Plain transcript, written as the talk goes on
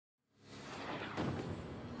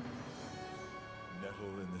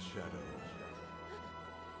shadow.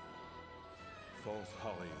 False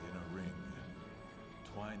holly in a ring.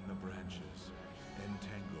 Twine the branches.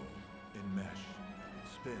 Entangle. Enmesh.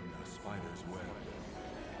 Spin a spider's web.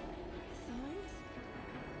 Thorns?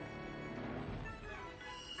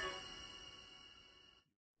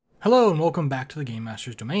 Hello and welcome back to the Game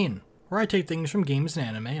Master's Domain, where I take things from games and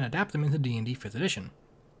anime and adapt them into D&D 5th edition.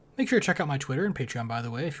 Make sure to check out my Twitter and Patreon, by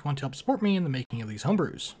the way, if you want to help support me in the making of these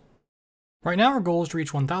homebrews. Right now our goal is to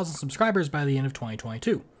reach 1,000 subscribers by the end of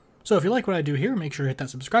 2022, so if you like what I do here, make sure to hit that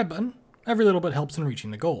subscribe button. Every little bit helps in reaching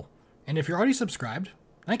the goal. And if you're already subscribed,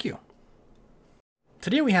 thank you.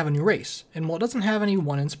 Today we have a new race, and while it doesn't have any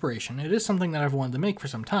one inspiration, it is something that I've wanted to make for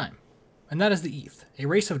some time. And that is the Eth, a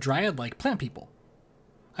race of Dryad-like plant people.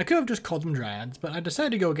 I could have just called them Dryads, but I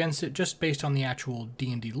decided to go against it just based on the actual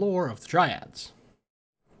D&D lore of the Dryads.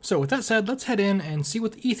 So with that said, let's head in and see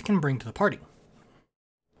what the Eth can bring to the party.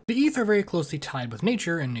 The Eth are very closely tied with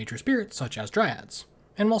nature and nature spirits such as Dryads,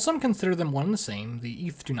 and while some consider them one and the same, the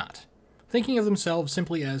Eth do not, thinking of themselves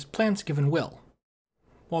simply as plants given will.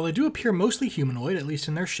 While they do appear mostly humanoid, at least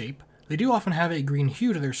in their shape, they do often have a green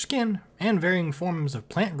hue to their skin, and varying forms of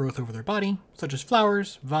plant growth over their body, such as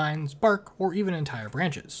flowers, vines, bark, or even entire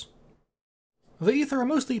branches. The Eth are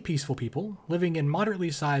mostly peaceful people, living in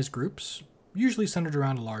moderately sized groups, usually centered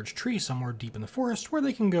around a large tree somewhere deep in the forest where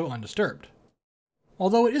they can go undisturbed.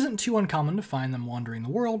 Although it isn't too uncommon to find them wandering the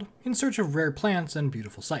world in search of rare plants and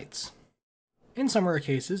beautiful sights. In some rare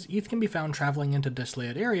cases, Eth can be found traveling into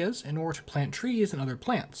desolated areas in order to plant trees and other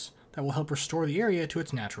plants that will help restore the area to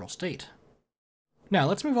its natural state. Now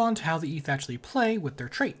let's move on to how the Eth actually play with their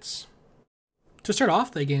traits. To start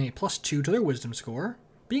off, they gain a +2 to their wisdom score.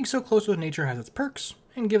 Being so close with nature has its perks,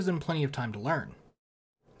 and gives them plenty of time to learn.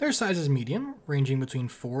 Their size is medium, ranging between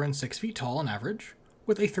 4 and 6 feet tall on average,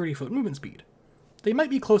 with a 30-foot movement speed. They might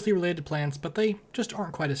be closely related to plants, but they just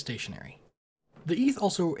aren't quite as stationary. The Eth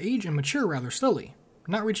also age and mature rather slowly,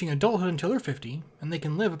 not reaching adulthood until they're 50, and they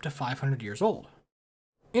can live up to 500 years old.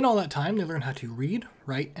 In all that time, they learn how to read,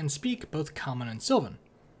 write, and speak both Common and Sylvan,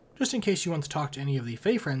 just in case you want to talk to any of the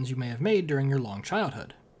Fae friends you may have made during your long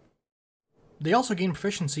childhood. They also gain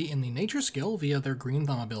proficiency in the Nature skill via their Green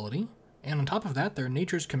Thumb ability, and on top of that, their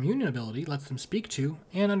Nature's Communion ability lets them speak to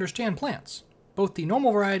and understand plants, both the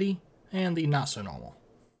normal variety and the not-so-normal.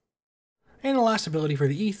 And the last ability for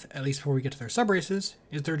the Eth, at least before we get to their subraces,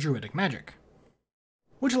 is their Druidic magic,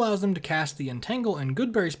 which allows them to cast the Entangle and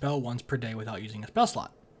Goodberry spell once per day without using a spell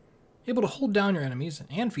slot, able to hold down your enemies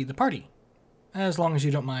and feed the party, as long as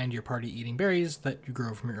you don't mind your party eating berries that you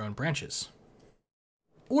grow from your own branches.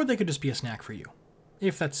 Or they could just be a snack for you,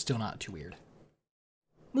 if that's still not too weird.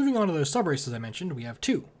 Moving on to those subraces I mentioned, we have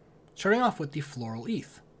two, starting off with the Floral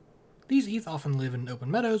Eth. These Eth often live in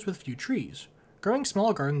open meadows with few trees, growing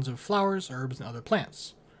small gardens of flowers, herbs, and other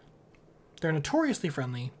plants. They're notoriously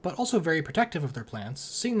friendly, but also very protective of their plants,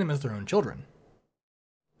 seeing them as their own children.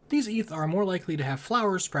 These Eth are more likely to have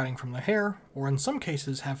flowers sprouting from their hair, or in some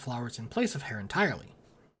cases have flowers in place of hair entirely.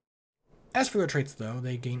 As for their traits though,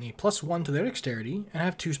 they gain a +1 to their dexterity and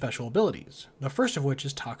have two special abilities, the first of which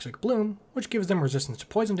is Toxic Bloom, which gives them resistance to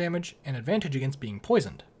poison damage and advantage against being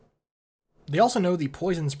poisoned. They also know the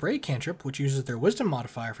Poison Spray cantrip, which uses their Wisdom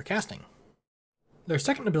modifier for casting. Their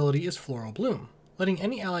second ability is Floral Bloom, letting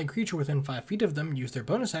any allied creature within 5 feet of them use their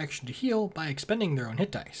bonus action to heal by expending their own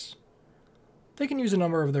hit dice. They can use a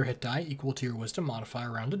number of their hit die equal to your Wisdom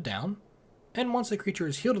modifier rounded down, and once a creature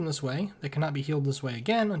is healed in this way, they cannot be healed this way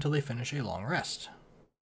again until they finish a long rest.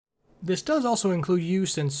 This does also include you,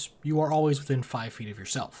 since you are always within 5 feet of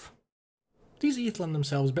yourself. These Eth lend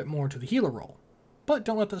themselves a bit more to the healer role, but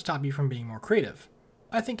don't let that stop you from being more creative.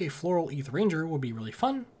 I think a Floral Eth Ranger would be really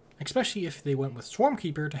fun, especially if they went with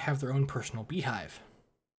Swarmkeeper to have their own personal beehive.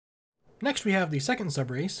 Next we have the second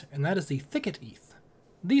subrace, and that is the Thicket Eth.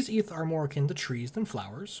 These Eth are more akin to trees than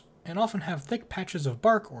flowers, and often have thick patches of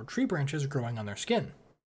bark or tree branches growing on their skin.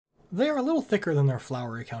 They are a little thicker than their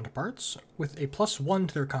flowery counterparts, with a +1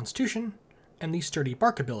 to their constitution, and the Sturdy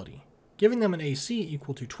Bark ability, giving them an AC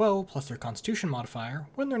equal to 12 plus their constitution modifier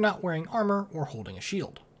when they're not wearing armor or holding a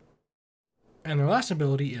shield. And their last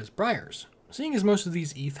ability is Briars, seeing as most of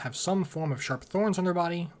these Eth have some form of sharp thorns on their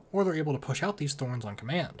body, or they're able to push out these thorns on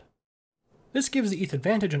command. This gives the Eth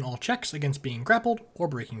advantage in all checks against being grappled or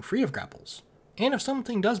breaking free of grapples, and if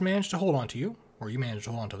something does manage to hold onto you, or you manage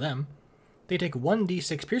to hold onto them, they take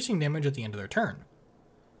 1d6 piercing damage at the end of their turn.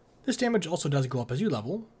 This damage also does go up as you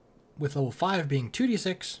level, with level 5 being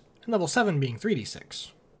 2d6, and level 7 being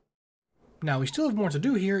 3d6. Now we still have more to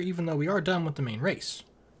do here even though we are done with the main race.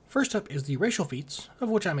 First up is the racial feats, of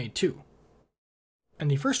which I made 2.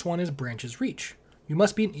 And the first one is Branch's Reach. You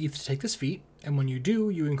must be an Eth to take this feat, and when you do,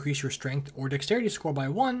 you increase your strength or dexterity score by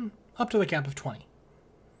 1 up to the cap of 20.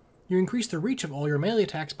 You increase the reach of all your melee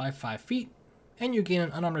attacks by 5 feet, and you gain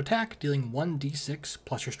an unarmed attack dealing 1d6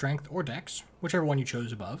 plus your strength or dex, whichever one you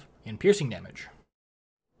chose above, in piercing damage.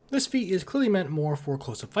 This feat is clearly meant more for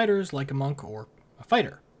close-up fighters like a monk or a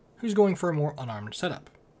fighter, who's going for a more unarmed setup.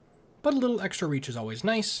 But a little extra reach is always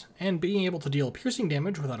nice, and being able to deal piercing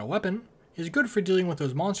damage without a weapon is good for dealing with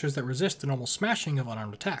those monsters that resist the normal smashing of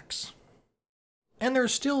unarmed attacks. And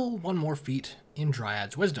there's still one more feat in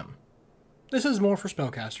Dryads Wisdom. This is more for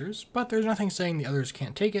spellcasters, but there's nothing saying the others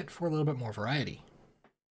can't take it for a little bit more variety.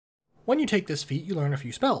 When you take this feat, you learn a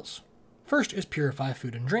few spells. First is Purify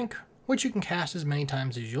Food and Drink, which you can cast as many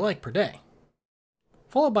times as you like per day.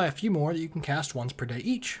 Followed by a few more that you can cast once per day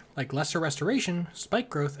each, like Lesser Restoration, Spike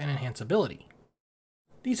Growth, and Enhance Ability.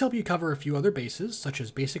 These help you cover a few other bases, such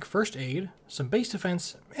as basic first aid, some base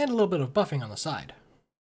defense, and a little bit of buffing on the side.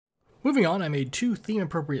 Moving on, I made 2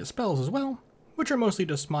 theme-appropriate spells as well, which are mostly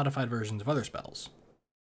just modified versions of other spells.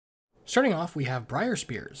 Starting off, we have Briar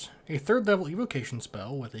Spears, a 3rd level evocation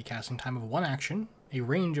spell with a casting time of 1 action, a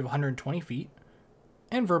range of 120 feet,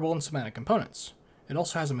 and verbal and somatic components. It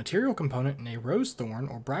also has a material component in a Rose Thorn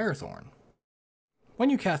or Briar Thorn. When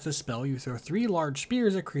you cast this spell, you throw 3 large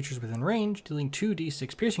spears at creatures within range, dealing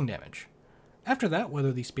 2d6 piercing damage. After that,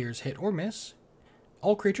 whether the spears hit or miss,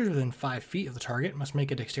 all creatures within 5 feet of the target must make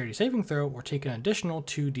a dexterity saving throw or take an additional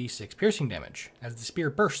 2d6 piercing damage, as the spear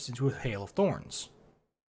bursts into a hail of thorns.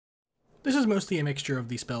 This is mostly a mixture of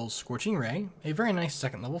the spells Scorching Ray, a very nice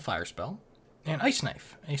 2nd level fire spell, and Ice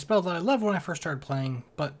Knife, a spell that I loved when I first started playing,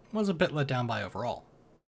 but was a bit let down by overall.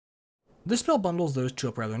 This spell bundles those 2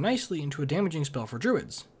 up rather nicely into a damaging spell for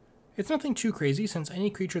Druids. It's nothing too crazy since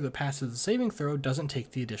any creature that passes the saving throw doesn't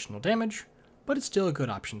take the additional damage, but it's still a good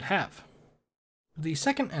option to have. The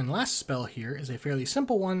second and last spell here is a fairly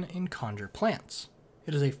simple one in Conjure Plants.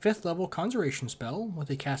 It is a 5th level conjuration spell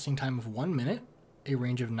with a casting time of 1 minute, a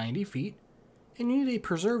range of 90 feet, and you need a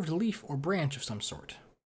preserved leaf or branch of some sort.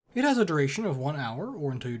 It has a duration of 1 hour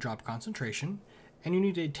or until you drop concentration, and you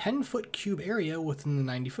need a 10-foot cube area within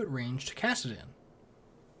the 90-foot range to cast it in.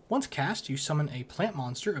 Once cast, you summon a plant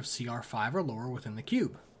monster of CR 5 or lower within the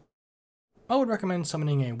cube. I would recommend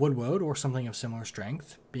summoning a Woodwode or something of similar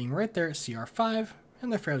strength, being right there at CR 5,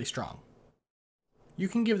 and they're fairly strong. You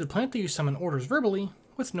can give the plant that you summon orders verbally,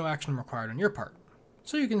 with no action required on your part,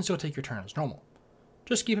 so you can still take your turn as normal.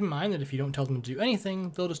 Just keep in mind that if you don't tell them to do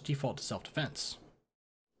anything, they'll just default to self-defense.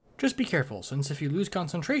 Just be careful, since if you lose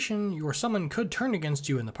concentration, your summon could turn against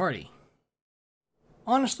you in the party.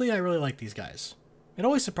 Honestly, I really like these guys. It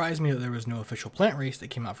always surprised me that there was no official plant race that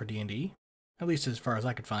came out for D&D, at least as far as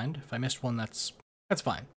I could find. If I missed one, that's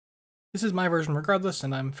fine. This is my version regardless,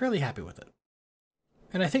 and I'm fairly happy with it.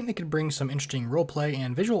 And I think they could bring some interesting roleplay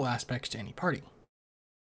and visual aspects to any party.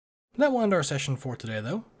 That will end our session for today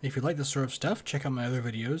though. If you like this sort of stuff, check out my other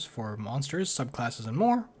videos for monsters, subclasses, and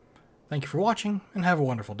more. Thank you for watching, and have a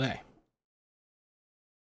wonderful day.